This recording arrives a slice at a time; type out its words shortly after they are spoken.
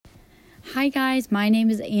Hi guys, my name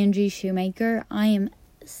is Angie Shoemaker. I am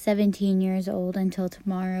 17 years old until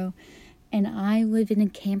tomorrow, and I live in a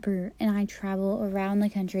camper and I travel around the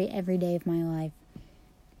country every day of my life.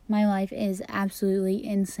 My life is absolutely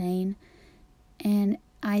insane, and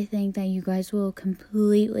I think that you guys will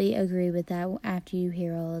completely agree with that after you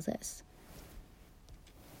hear all of this.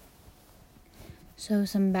 So,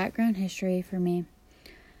 some background history for me.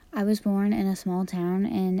 I was born in a small town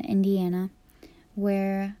in Indiana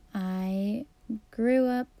where I grew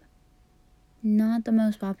up not the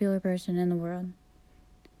most popular person in the world.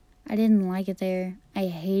 I didn't like it there. I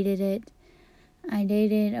hated it. I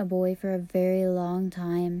dated a boy for a very long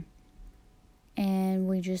time, and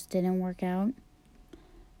we just didn't work out.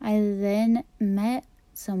 I then met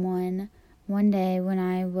someone one day when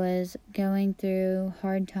I was going through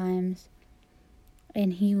hard times,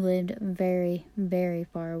 and he lived very, very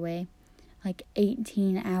far away, like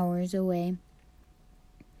 18 hours away.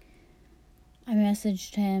 I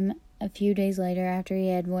messaged him a few days later after he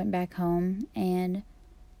had went back home and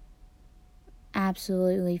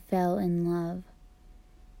absolutely fell in love.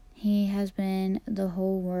 He has been the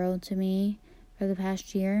whole world to me for the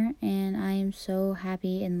past year, and I am so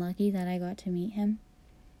happy and lucky that I got to meet him.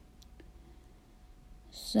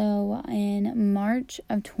 So in March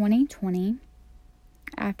of 2020,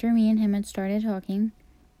 after me and him had started talking,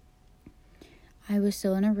 I was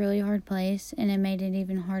still in a really hard place, and it made it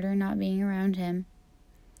even harder not being around him.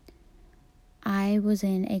 I was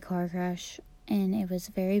in a car crash, and it was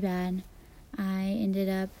very bad. I ended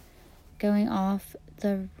up going off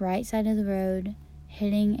the right side of the road,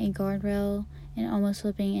 hitting a guardrail, and almost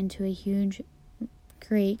slipping into a huge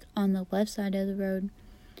creek on the left side of the road,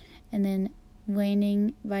 and then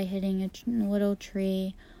landing by hitting a little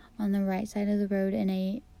tree on the right side of the road in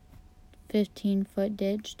a 10-foot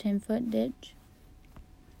ditch.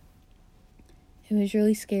 It was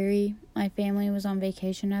really scary. My family was on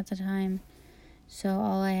vacation at the time, so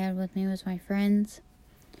all I had with me was my friends.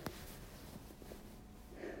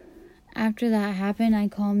 After that happened, I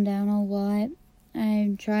calmed down a lot.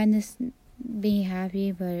 I tried to be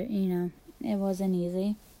happy, but, it wasn't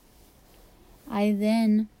easy. I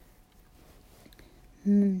then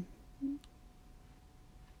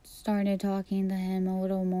started talking to him a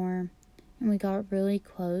little more, and we got really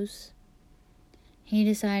close. He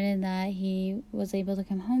decided that he was able to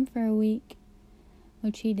come home for a week,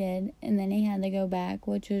 which he did, and then he had to go back,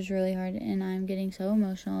 which was really hard, and I'm getting so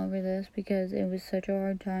emotional over this because it was such a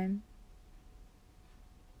hard time.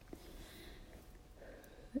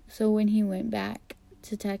 So when he went back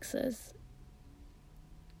to Texas,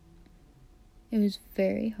 it was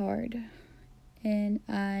very hard, and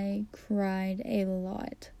I cried a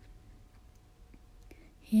lot.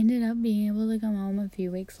 He ended up being able to come home a few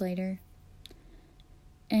weeks later.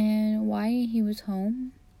 And while he was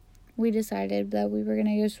home, we decided that we were going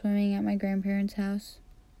to go swimming at my grandparents' house.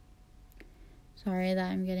 Sorry that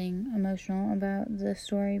I'm getting emotional about this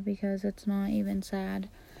story because it's not even sad.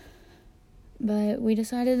 But we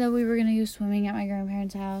decided that we were going to go swimming at my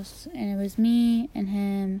grandparents' house. And it was me and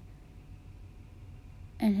him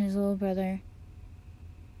and his little brother.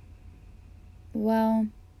 Well,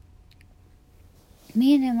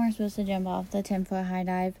 me and him were supposed to jump off the 10-foot high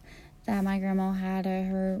dive that my grandma had at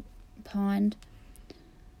her pond,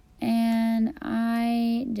 and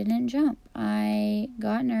I didn't jump. I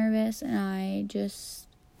got nervous and I just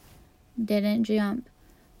didn't jump.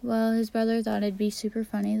 Well, his brother thought it'd be super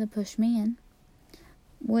funny to push me in,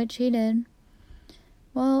 which he did.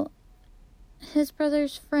 Well, his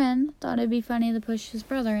brother's friend thought it'd be funny to push his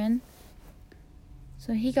brother in,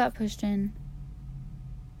 so he got pushed in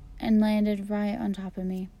and landed right on top of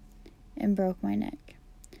me and broke my neck.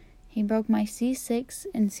 He broke my C6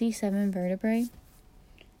 and C7 vertebrae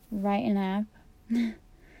right in half,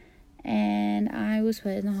 and I was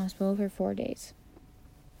put in the hospital for 4 days.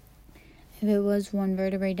 If it was one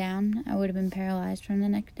vertebrae down, I would have been paralyzed from the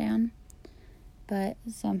neck down, but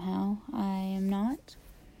somehow I am not.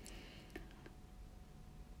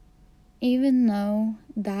 Even though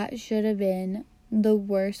that should have been the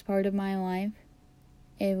worst part of my life,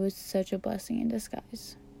 it was such a blessing in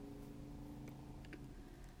disguise.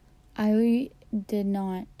 I did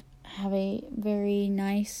not have a very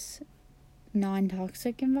nice,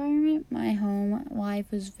 non-toxic environment. My home life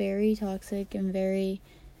was very toxic and very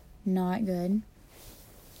not good.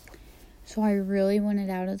 So I really wanted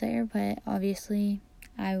out of there, but obviously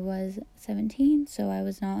I was 17, so I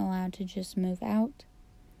was not allowed to just move out.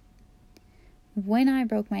 When I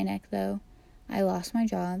broke my neck, though, I lost my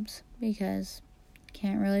jobs because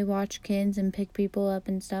can't really watch kids and pick people up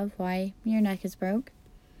and stuff while your neck is broke.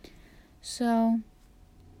 So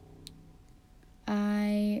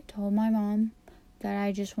I told my mom but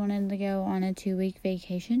I just wanted to go on a 2-week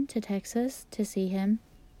vacation to Texas to see him.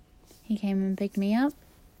 He came and picked me up,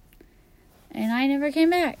 and I never came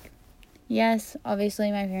back. Yes, obviously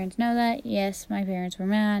my parents know that. Yes, my parents were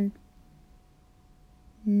mad.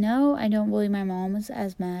 No, I don't believe my mom was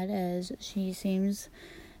as mad as she seems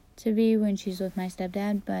to be when she's with my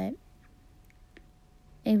stepdad, but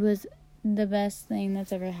it was the best thing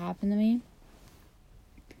that's ever happened to me.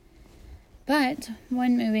 But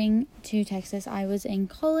when moving to Texas, I was in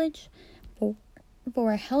college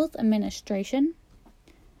for health administration.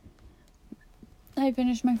 I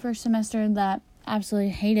finished my first semester that absolutely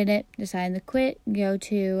hated it, decided to quit, go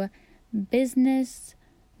to business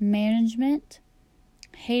management,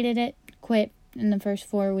 hated it, quit in the first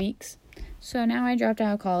 4 weeks. So now I dropped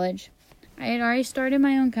out of college. I had already started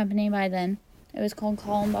my own company by then. It was called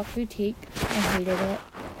Kallenbach Boutique. I hated it.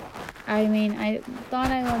 I mean, I thought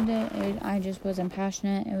I loved it. I just wasn't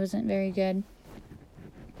passionate. It wasn't very good.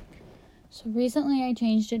 So recently I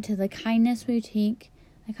changed it to the Kindness Boutique.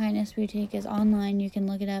 The Kindness Boutique is online. You can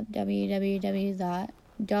look it up,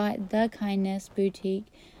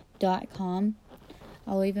 www.thekindnessboutique.com.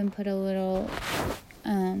 I'll even put a little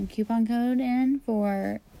coupon code in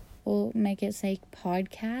for, we'll make it say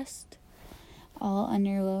podcast, all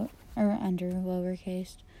under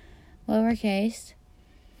lowercase.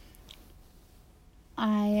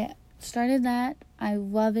 I started that. I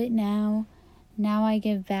love it now. Now I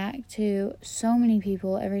give back to so many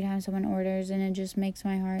people every time someone orders, and it just makes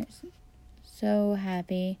my heart so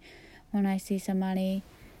happy when I see somebody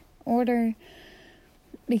order,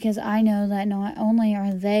 because I know that not only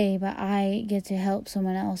are they, but I get to help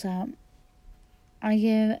someone else out. I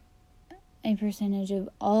give a percentage of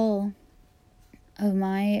all of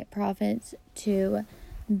my profits to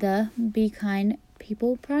the Be Kind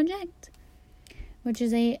People Project, which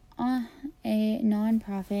is a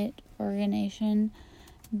non-profit organization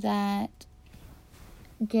that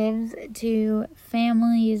gives to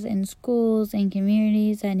families and schools and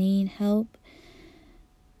communities that need help.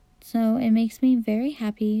 So it makes me very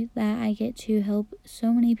happy that I get to help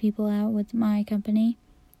so many people out with my company.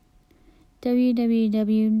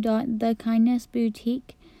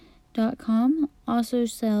 www.thekindnessboutique.com also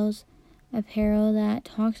sells apparel that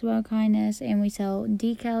talks about kindness, and we sell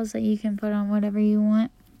decals that you can put on whatever you want.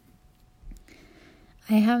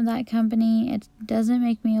 I have that company. It doesn't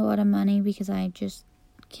make me a lot of money because I just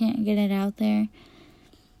can't get it out there.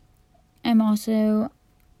 I'm also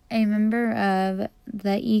a member of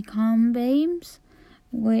the Ecom Babes,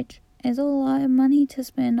 which is a lot of money to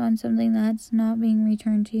spend on something that's not being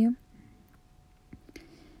returned to you.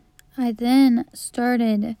 I then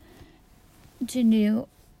started to do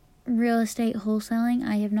real estate wholesaling.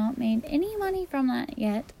 I have not made any money from that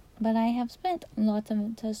yet, but I have spent lots of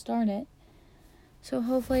it to start it. So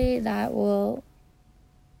hopefully that will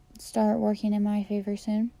start working in my favor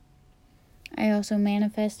soon. I also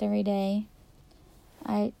manifest every day.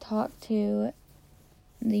 I talk to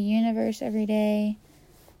the universe every day.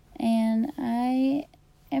 And I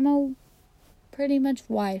am a pretty much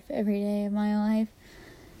wife every day of my life.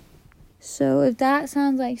 So if that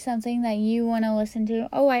sounds like something that you want to listen to,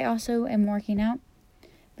 I also am working out.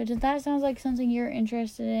 But if that sounds like something you're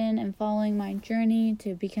interested in and following my journey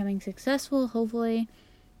to becoming successful, hopefully,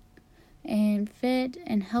 and fit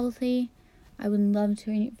and healthy, I would love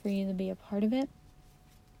for you to be a part of it.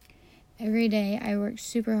 Every day I work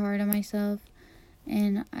super hard on myself,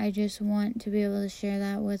 and I just want to be able to share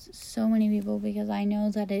that with so many people, because I know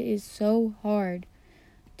that it is so hard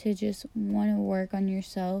to just want to work on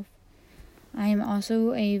yourself. I am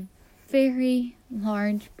also a very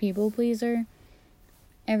large people pleaser.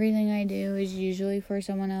 Everything I do is usually for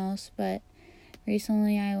someone else, but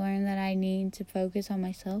recently I learned that I need to focus on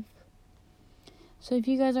myself. So if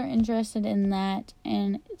you guys are interested in that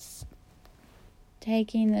and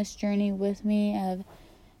taking this journey with me of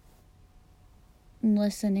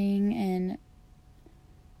listening and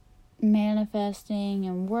manifesting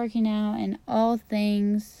and working out and all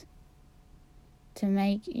things to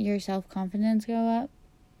make your self-confidence go up,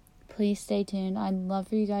 please stay tuned. I'd love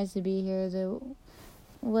for you guys to be here to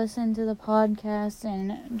listen to the podcast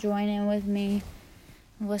and join in with me.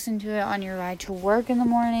 Listen to it on your ride to work in the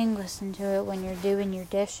morning. Listen to it when you're doing your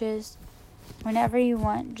dishes. Whenever you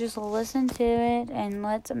want, just listen to it and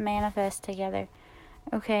let's manifest together.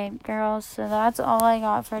 Okay, girls, so that's all I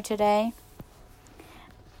got for today.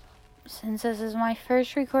 Since this is my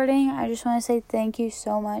first recording, I just want to say thank you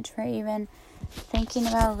so much for even thinking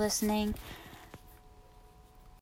about listening.